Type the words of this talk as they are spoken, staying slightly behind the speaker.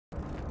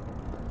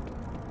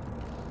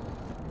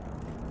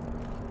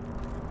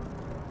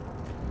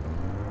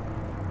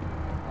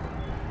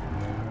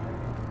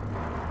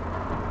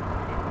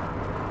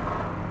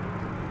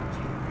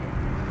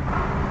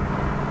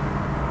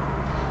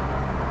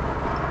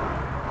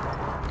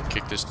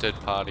kick this dead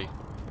potty.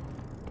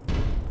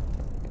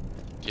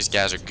 These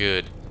guys are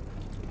good.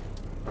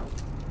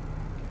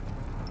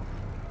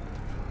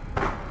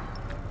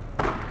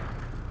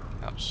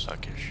 That was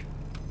suckish.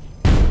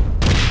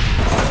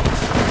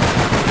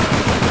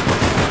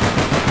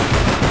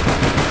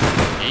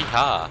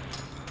 Yeehaw!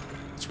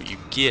 That's what you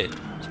get.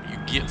 That's what you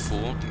get,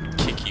 fool.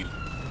 Kick you.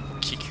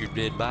 Kick your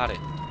dead body.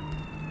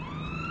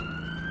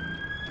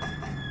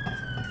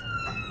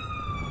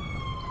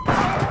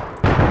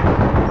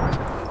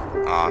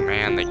 Aw,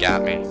 man, they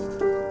got me.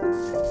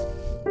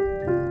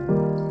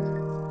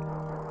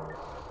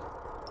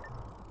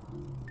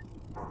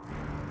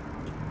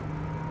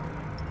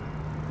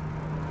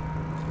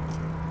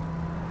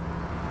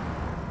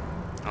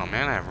 Oh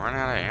man, I've run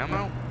out of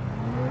ammo?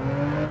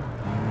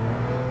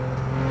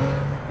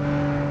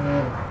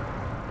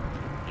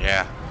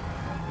 Yeah.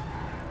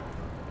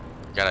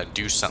 Gotta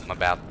do something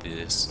about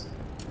this.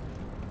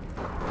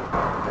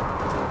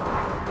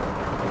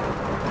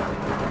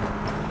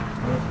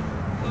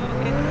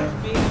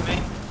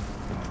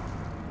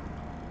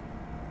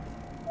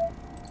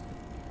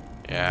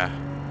 Yeah.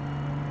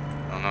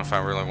 I don't know if I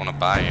really want to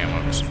buy ammo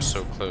because I'm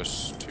so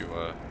close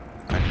to,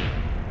 I need,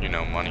 you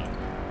know, money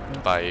to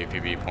buy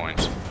APB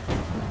points.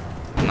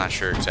 I'm not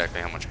sure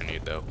exactly how much I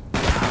need, though.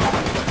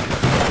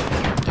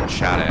 Getting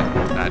shot at.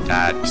 I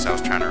died because I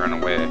was trying to run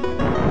away.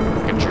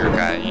 Like a jerk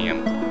I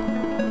am.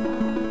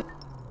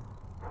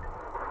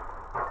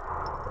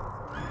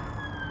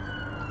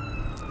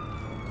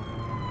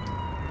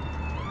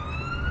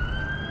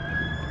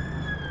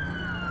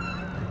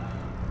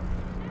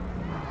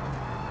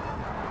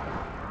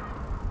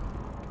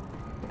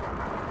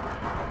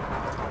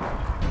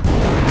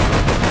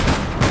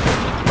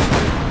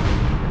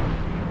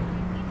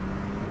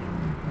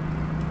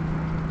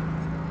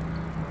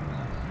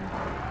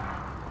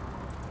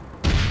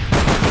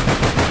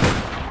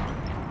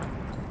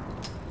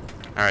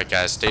 Alright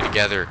guys, stay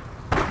together.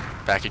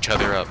 Back each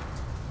other up.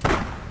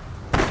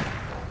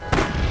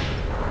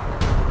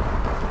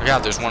 Look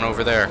out, there's one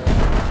over there.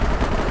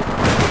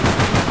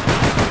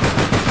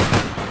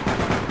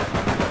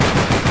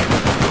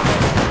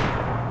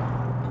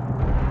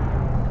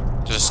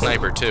 There's a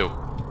sniper too.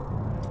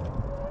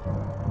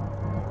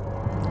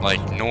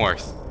 Like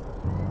north.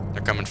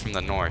 They're coming from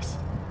the north.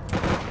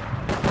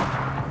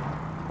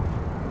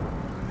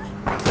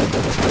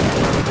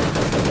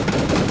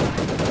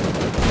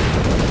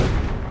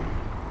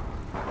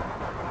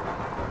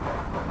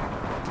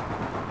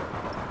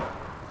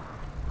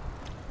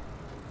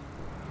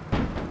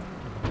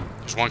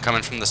 There's one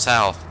coming from the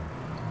south.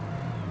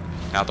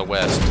 Now the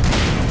west.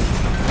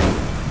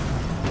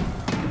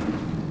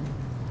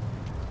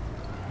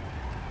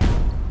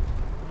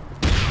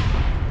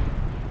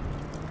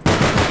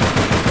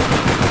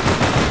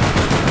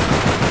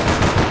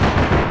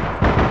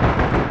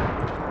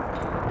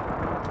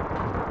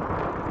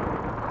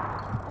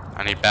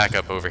 I need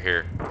backup over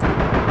here.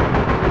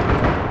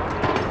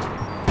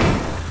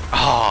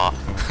 Ah,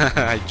 oh,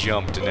 I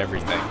jumped and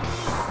everything.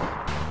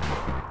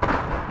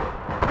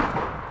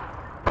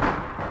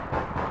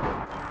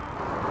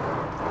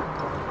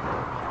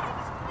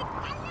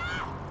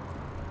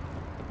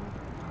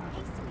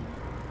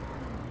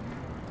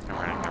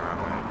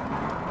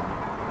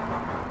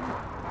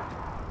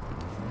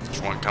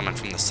 One coming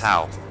from the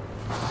south.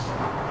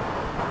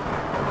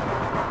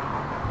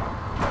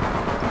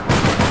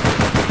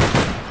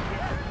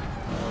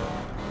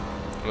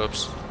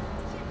 Whoops.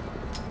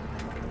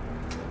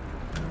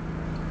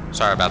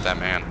 Sorry about that,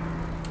 man.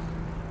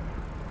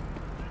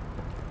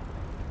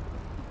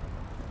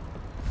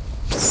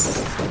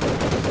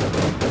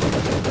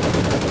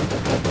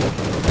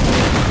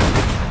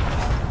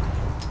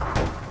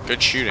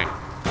 Good shooting.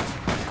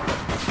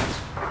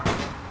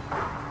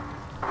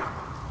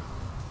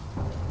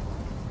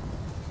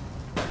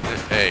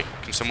 Hey,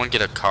 can someone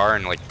get a car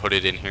and like put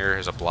it in here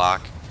as a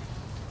block?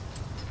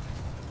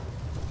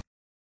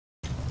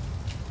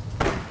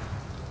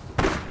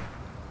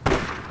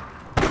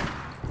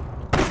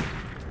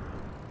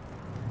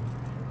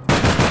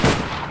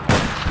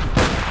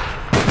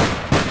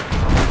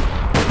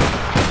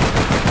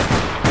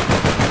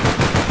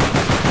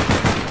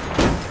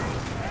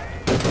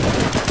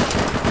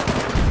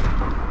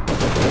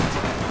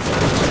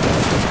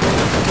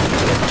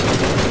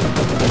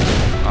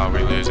 Oh, we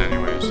lose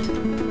anyways.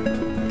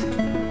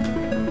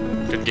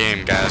 Good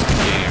game, guys. Good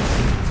game.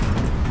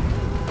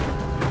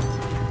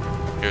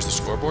 Here's the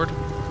scoreboard.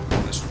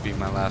 This will be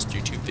my last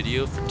YouTube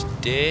video for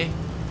today.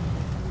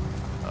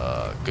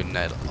 Good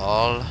night,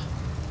 all.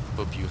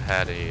 Hope you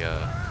had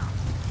a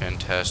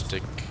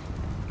fantastic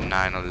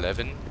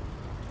 9/11.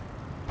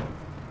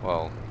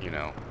 Well, you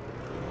know,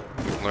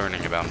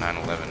 learning about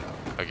 9/11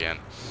 again.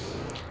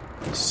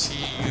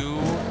 See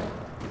you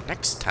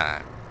next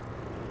time.